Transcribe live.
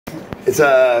It's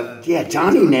yeah,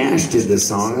 Johnny Nash did this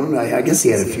song. I guess he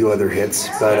had a few other hits,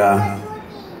 but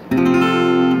let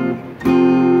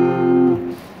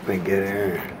me get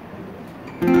here.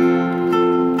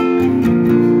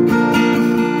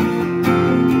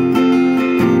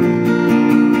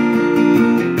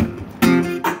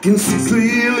 I can see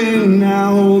clearly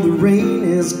now the rain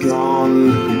is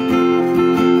gone.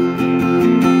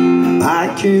 I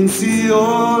can see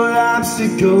all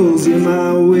obstacles in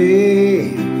my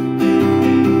way.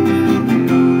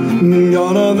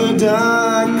 Gone are the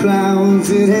dark clouds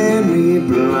that had me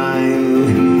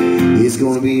blind. It's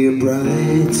gonna be a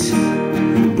bright,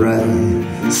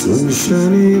 bright,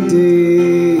 sunshiny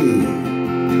day.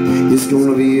 It's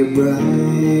gonna be a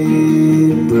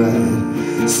bright,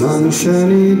 bright,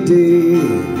 sunshiny day.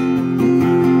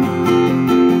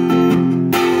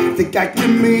 Think I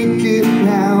can make it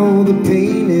now, the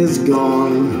pain is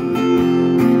gone.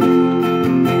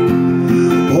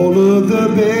 All of the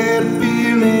bad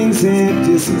feelings have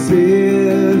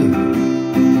disappeared.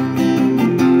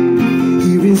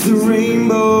 Here is the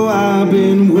rainbow I've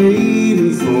been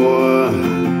waiting for.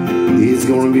 It's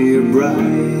gonna be a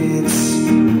bright,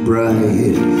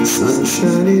 bright,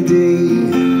 sunshiny day.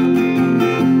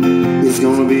 It's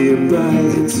gonna be a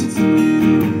bright,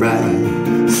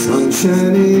 bright,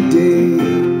 sunshiny day.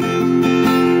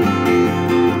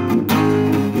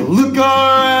 Look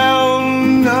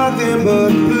around, nothing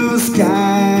but blue skies.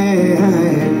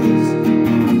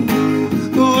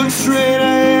 Look straight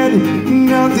ahead,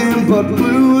 nothing but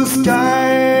blue skies.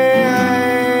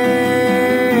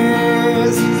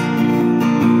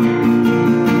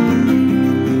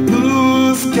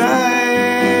 Blue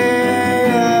skies.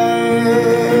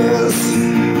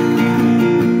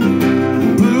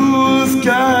 Blue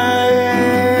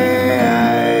skies.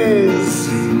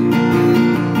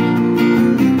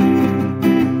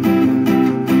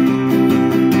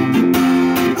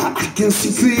 I can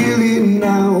see clearly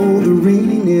now, the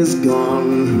rain is gone.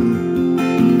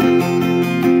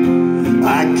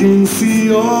 I can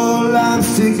see all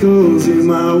obstacles in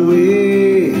my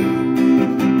way.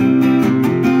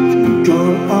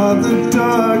 Gone are the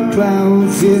dark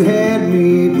clouds that had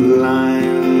me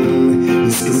blind.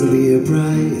 It's gonna be a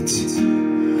bright,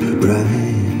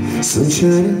 bright,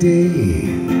 sunshiny day.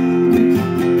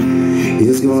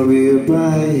 It's gonna be a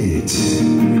bright,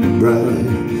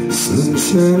 bright,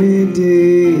 sunshiny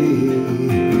day.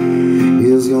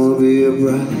 It's gonna be a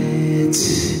bright,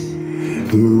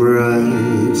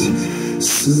 bright,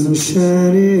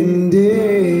 sunshiny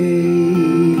day.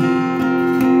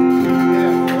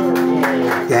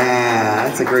 Yeah,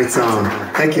 that's a great song.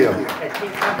 Thank you.